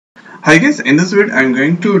Hi guys, in this video I'm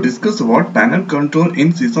going to discuss about panel control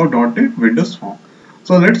in System.NET Windows Form.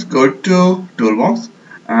 So let's go to toolbox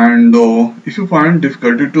and if you find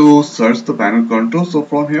difficulty to search the panel control, so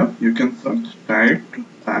from here you can search right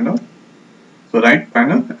panel. So right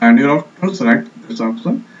panel and you have to select this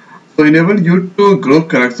option. So enable you to group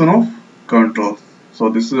collection of controls. So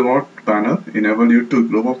this is about panel, enable you to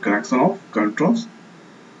group of collection of controls.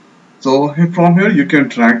 So from here you can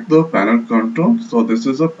track the panel control. So this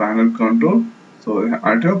is a panel control. So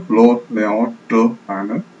at your flow layout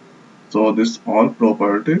panel. So this all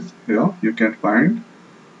properties here you can find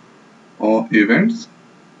events.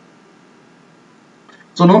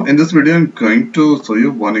 So now in this video I'm going to show you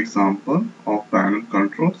one example of panel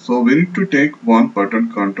control. So we need to take one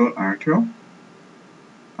button control at here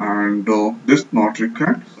and this not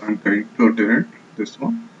required. So I'm going to delete this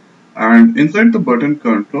one. And inside the button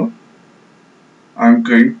control I'm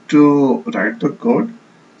going to write the code.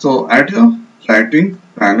 So at your writing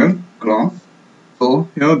panel class, so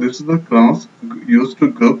here this is the class used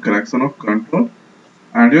to group collection of control,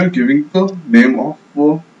 and you are giving the name of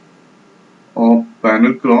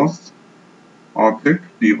panel class object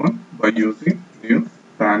p1 by using new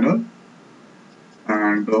panel,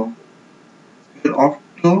 and here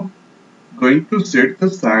after going to set the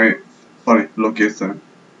size, sorry, location.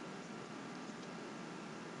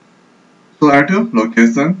 So at your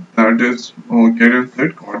location, that is get and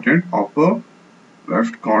set coordinate upper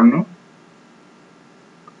left corner.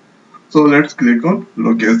 So let's click on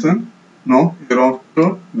location. Now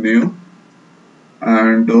hereafter new,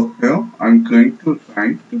 and here I'm going to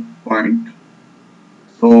write point.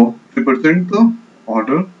 So represent the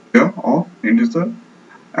order here of integer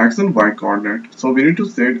x and y coordinate. So we need to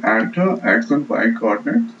set at x and y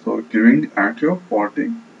coordinate. So giving at your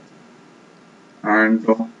 40 and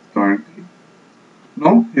 20.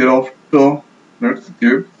 Now hereafter let's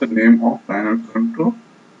give the name of panel control.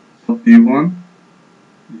 So p1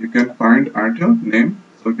 you can find at your name.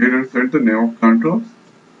 So get and set the name of control.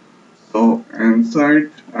 So inside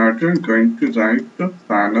you're going to write the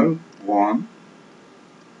panel 1.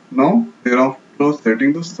 Now thereafter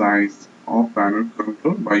setting the size of panel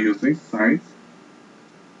control by using size.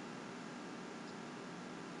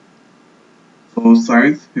 So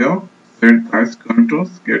size here, set size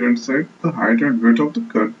controls, get and set the height and width of the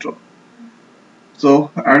control.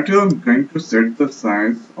 So you're going to set the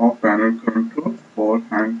size of panel control for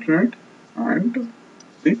 100 and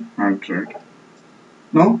 300.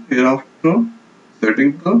 Now hereafter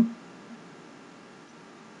setting the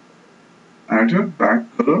your back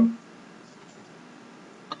color.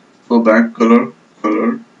 So back color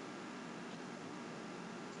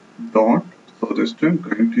dot. So this time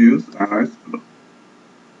going to use alias color,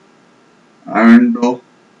 and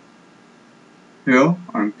here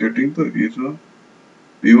I'm getting the error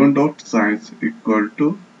p1 dot size equal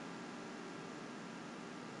to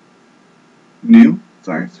new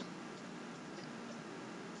size.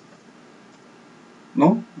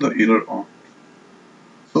 Now the error on.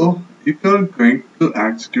 So if you are going to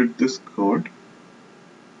execute this code,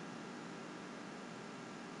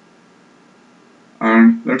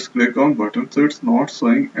 and let's click on button, so it's not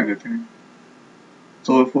showing anything.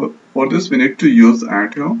 So for this we need to use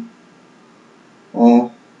add here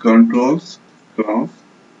or controls class.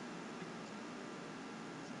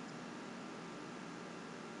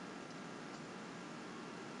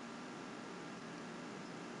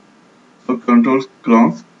 So controls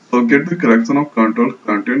class. So get the collection of control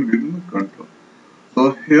content within the control.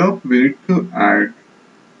 So here we need to add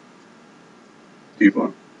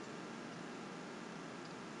T1.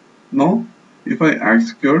 Now if I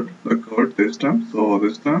execute the code this time, so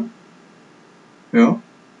this time here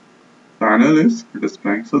panel is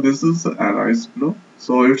displaying. So this is arise blue.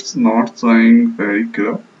 So it's not showing very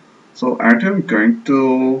clear. So I'm going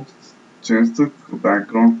to change the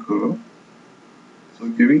background color. So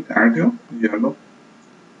giving add here yellow.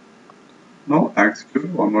 Now execute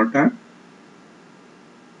one more time.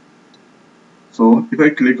 So if I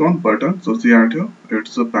click on button, so see out here,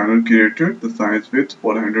 it's a panel created, the size width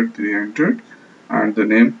 400, 300, and the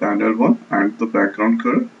name panel 1 and the background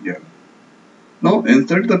color yellow. Now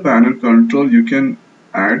inside the panel control, you can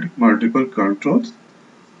add multiple controls.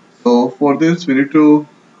 So for this, we need to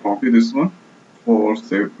copy this one for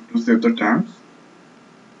save the tabs.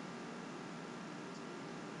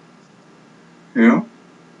 Here.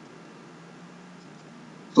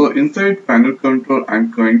 So inside panel control,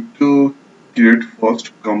 I'm going to create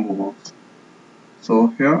first combo box. So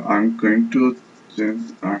here I'm going to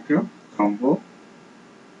change here combo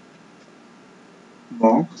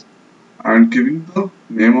box and giving the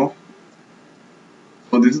name of,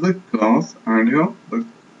 so this is the class, and here the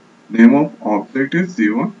Name of object is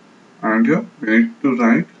C1, and here we need to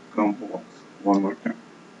write combo box one more time.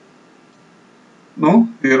 Now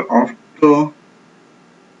here after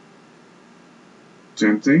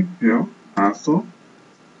changing here also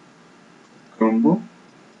combo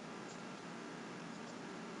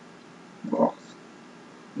box.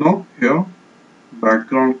 Now here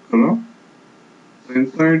background color. So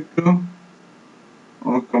inside the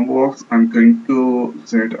combo box I'm going to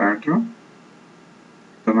set at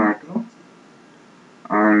tomato,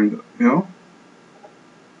 and here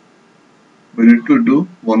we need to do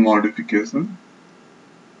one modification.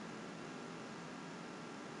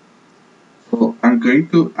 So I'm going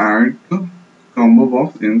to add the combo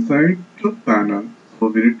box inside the panel. So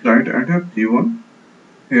we need to write at a P1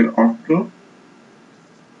 here after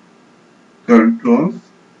controls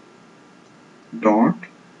dot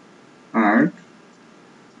add,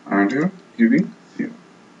 and here giving 0.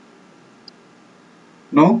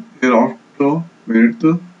 Now here after we need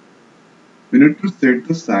to set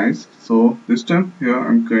the size. So this time here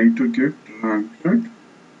I'm going to give 200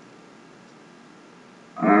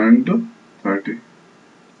 and 30,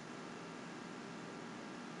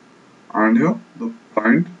 and here the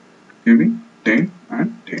point giving 10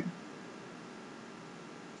 and 10,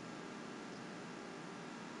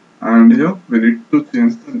 and here we need to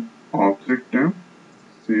change the object name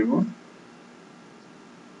C1,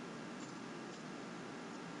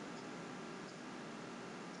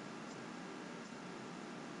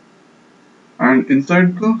 and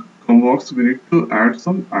inside the combo box we need to add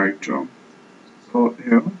some item. So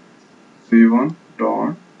here C1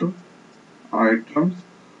 dot items.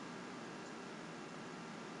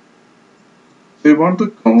 So about the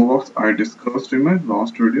combo box I discussed in my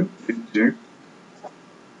last video, please check.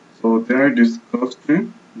 So there I discussed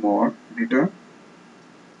in more detail.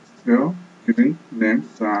 Here giving name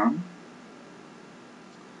Sam,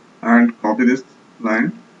 and copy this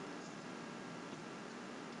line,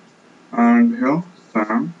 and here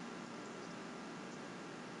Sam,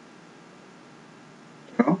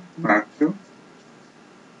 here Matthew,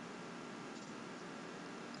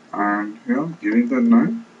 and here giving the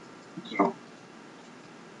name John.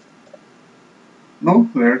 Now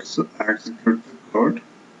let's execute the code,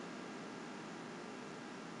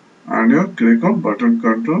 and here click on button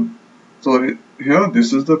control. So here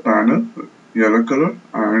this is the panel, yellow color,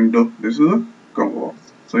 and this is the combo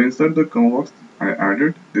box. So inside the combo box I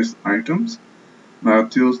added these items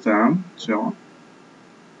Matthew, Sam, John.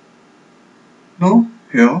 Now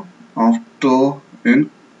here after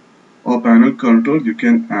in a panel control you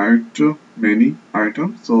can add many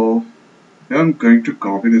items. So here I'm going to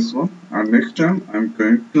copy this one, and next time I'm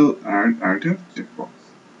going to add a checkbox.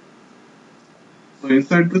 So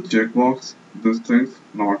inside the checkbox this thing's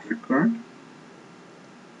not required,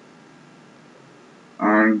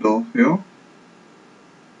 and here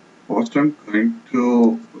first I'm going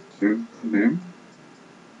to change the name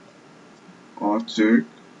or checkbox.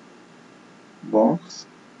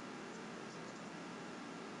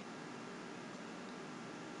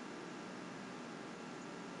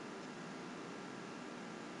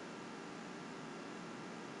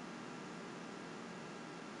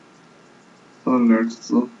 So let's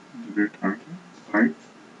delete item, right,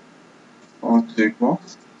 or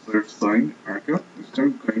checkbox. So it's showing at here. This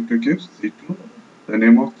time going to give C2 the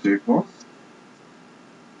name of checkbox,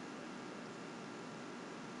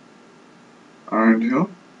 and here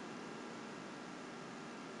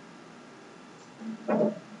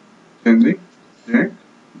changing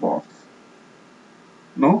checkbox.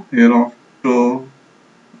 Now here after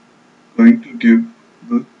going to give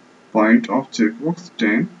the point of checkbox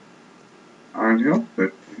 10, and here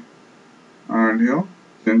 50, and here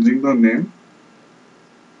changing the name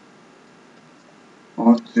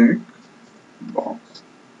of checkbox,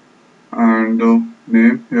 and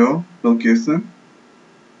name here location.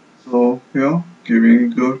 So here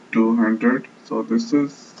giving 200. So this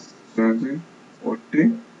is changing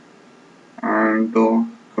 40, and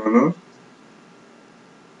color.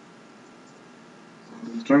 So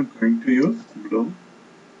this time I'm going to use blue,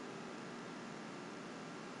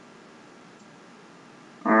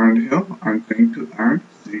 and here I'm going to add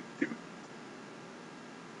C2,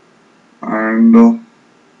 and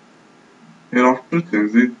here after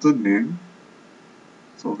changing the name,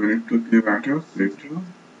 so we need to give at here C2,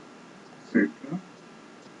 C2,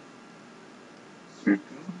 C2,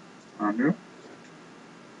 and here.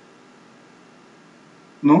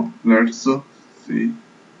 Now let's see.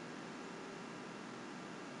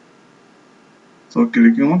 So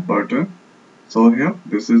clicking on button. So here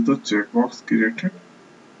this is the checkbox created,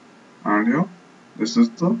 and here this is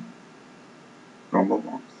the combo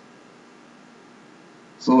box.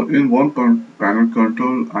 So in one panel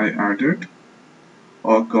control, I added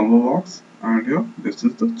a combo box, and here this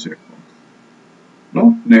is the checkbox.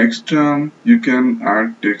 Now next, you can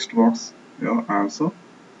add text box here also.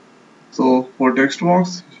 So for text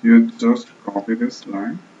box, you just copy this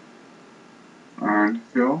line, and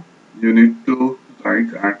here you need to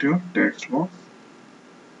write at your text box,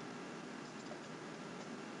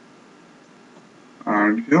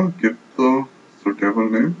 and here give the suitable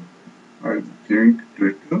name. I'm giving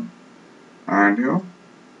Twitter, and here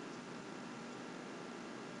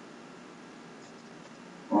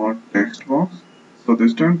or text box. So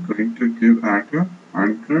this time going to give at your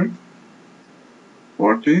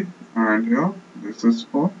 140, and here this is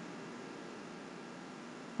for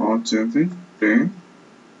changing 10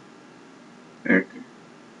 80,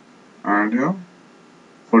 and here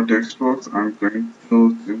for text box I'm going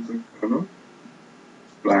to change the color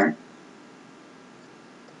black,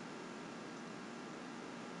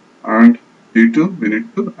 and D2 we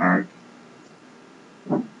need to add,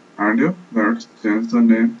 and here let's change the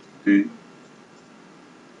name D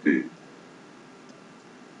D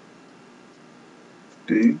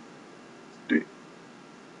D D.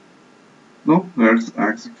 Now let's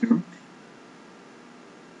execute.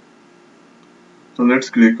 So let's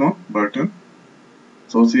click on button.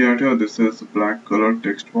 So see out here, this is black color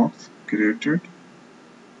text box created.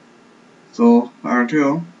 So out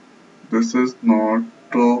here, this is not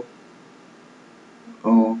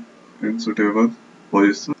in suitable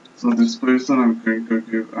position. So this position I'm going to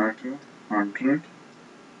give at here 100.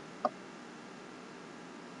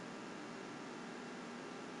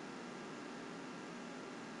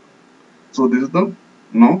 So this is the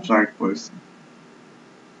now right position.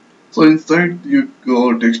 So inside you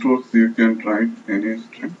go text box, you can write any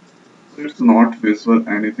string. So it's not visual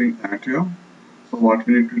anything at here. So what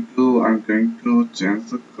we need to do, I'm going to change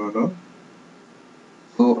the color.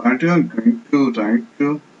 So at here I'm going to write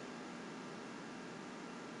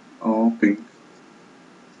pink.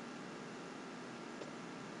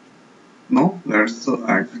 Now let's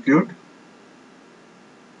execute.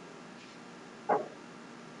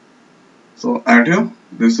 So at here,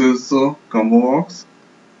 this is combo box,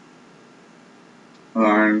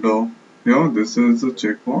 and here this is a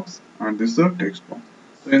checkbox, and this is a text box.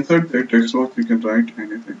 So inside the text box you can write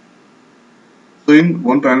anything. So in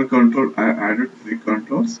one panel control I added 3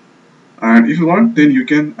 controls, and if you want then you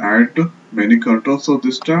can add many controls. So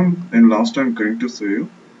this time and last time I'm going to show you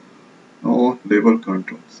label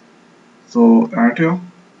controls. So at here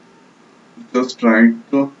just write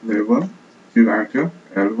the label. You add here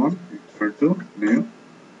L1 equal to new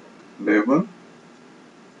label,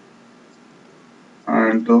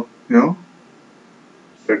 and here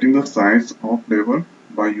setting the size of label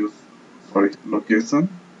by location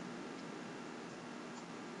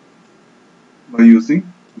by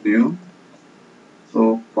using new.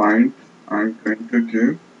 So find, I'm going to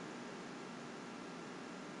give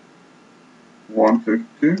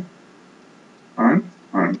 150 and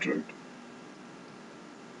 100.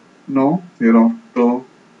 Now here after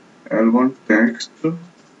L1 text, so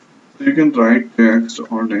you can write text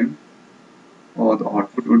or name, or the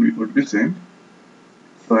output would be same.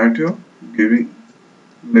 So at here giving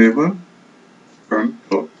label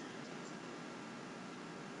control.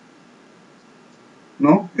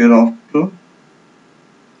 Now here after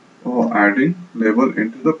adding label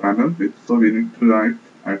into the panel width, so we need to write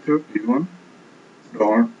at here P1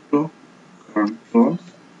 dot controls,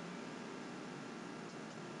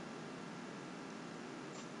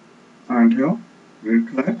 and here we need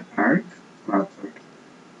to write add method.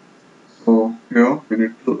 So here we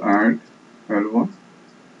need to add L1.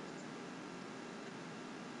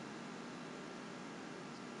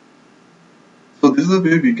 So this is the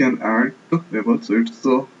way we can add the label. So it's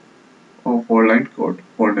a 4-line code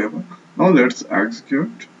for label. Now let's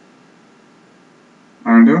execute,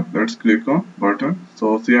 and here let's click on button.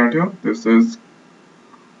 So see out here, this is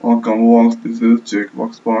a combo box, this is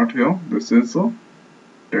checkbox part here, this is a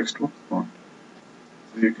text box part.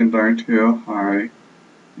 So you can write here hi,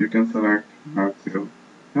 you can select Matthew.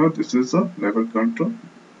 Now this is a label control.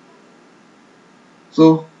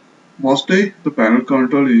 So mostly the panel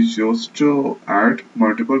control is used to add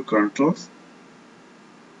multiple controls.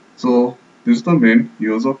 So this is the main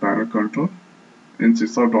use of panel control in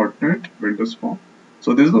System.NET Windows Form.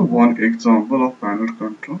 So this is the one example of panel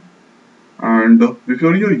control. And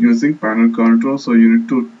before you're using panel control, so you need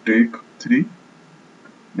to take 3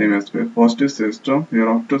 namespace. First is system,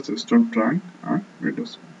 hereafter system trying, and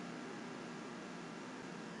Windows Form.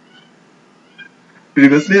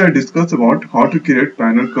 Previously I discussed about how to create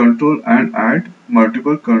panel control and add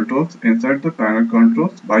multiple controls inside the panel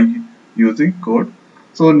controls by using code.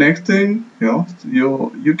 So next thing here,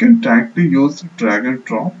 you can directly use drag and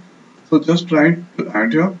drop. So just try to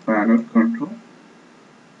add your panel control,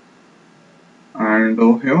 and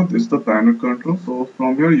here this is the panel control. So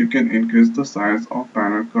from here you can increase the size of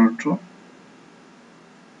panel control,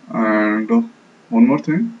 and one more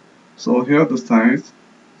thing. So here the size.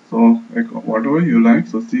 So like whatever you like.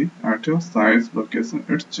 So see at your size location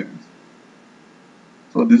it's changed.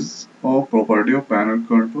 So this is a property of panel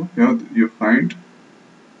control. Here you find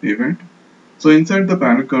event. So inside the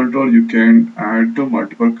panel control, you can add to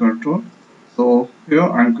multiple control. So here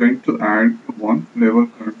I'm going to add one level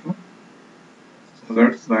control. So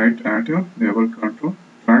let's write add a level control.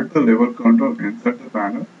 Drag the level control inside the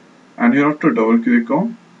panel, and you have to double click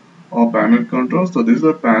on panel control. So this is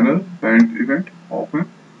a panel parent event open.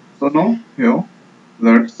 So now here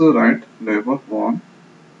let's write level 1,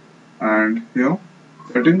 and here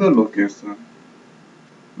setting the location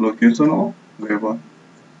of level.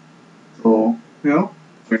 So here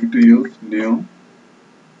going to use new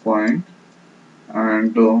point,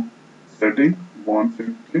 and setting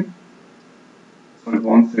 150, sorry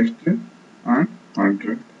 160 and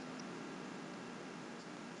 100,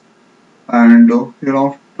 and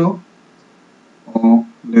hereafter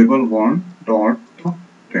label 1 dot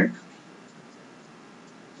text.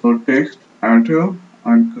 So text, and here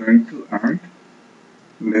I'm going to add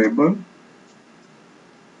label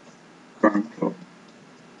control.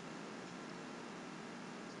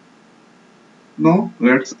 Now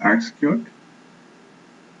let's execute.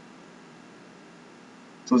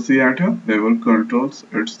 So see at here label controls,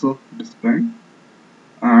 it's displaying,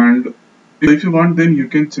 and if you want then you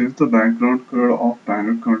can change the background color of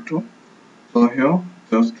panel control. So here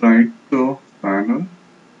just write to panel.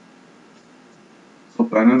 So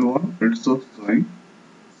panel 1 it's showing.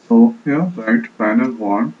 So here write panel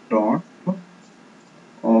 1 dot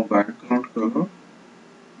background color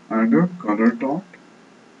and a color dot.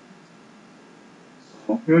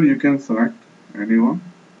 So here you can select anyone.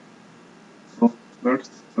 So let's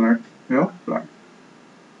select here black.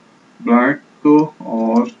 Black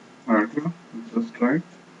or either just write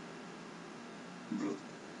blue.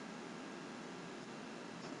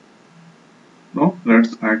 Now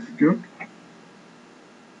let's execute.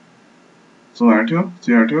 So at here,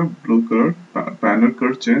 see at here blue color panel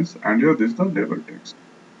color change, and here this is the label text.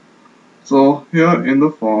 So here in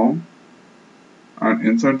the form and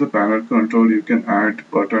inside the panel control you can add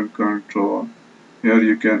button control. Here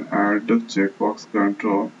you can add the checkbox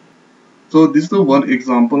control. So this is the one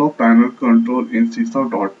example of panel control in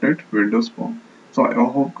System.NET Windows Form. So I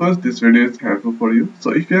hope guys this video is helpful for you.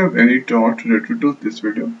 So if you have any doubt related to this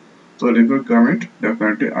video, so leave a comment,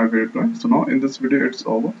 definitely I will reply. So now in this video it's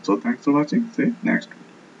over. So thanks for watching. See you next video.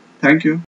 Thank you.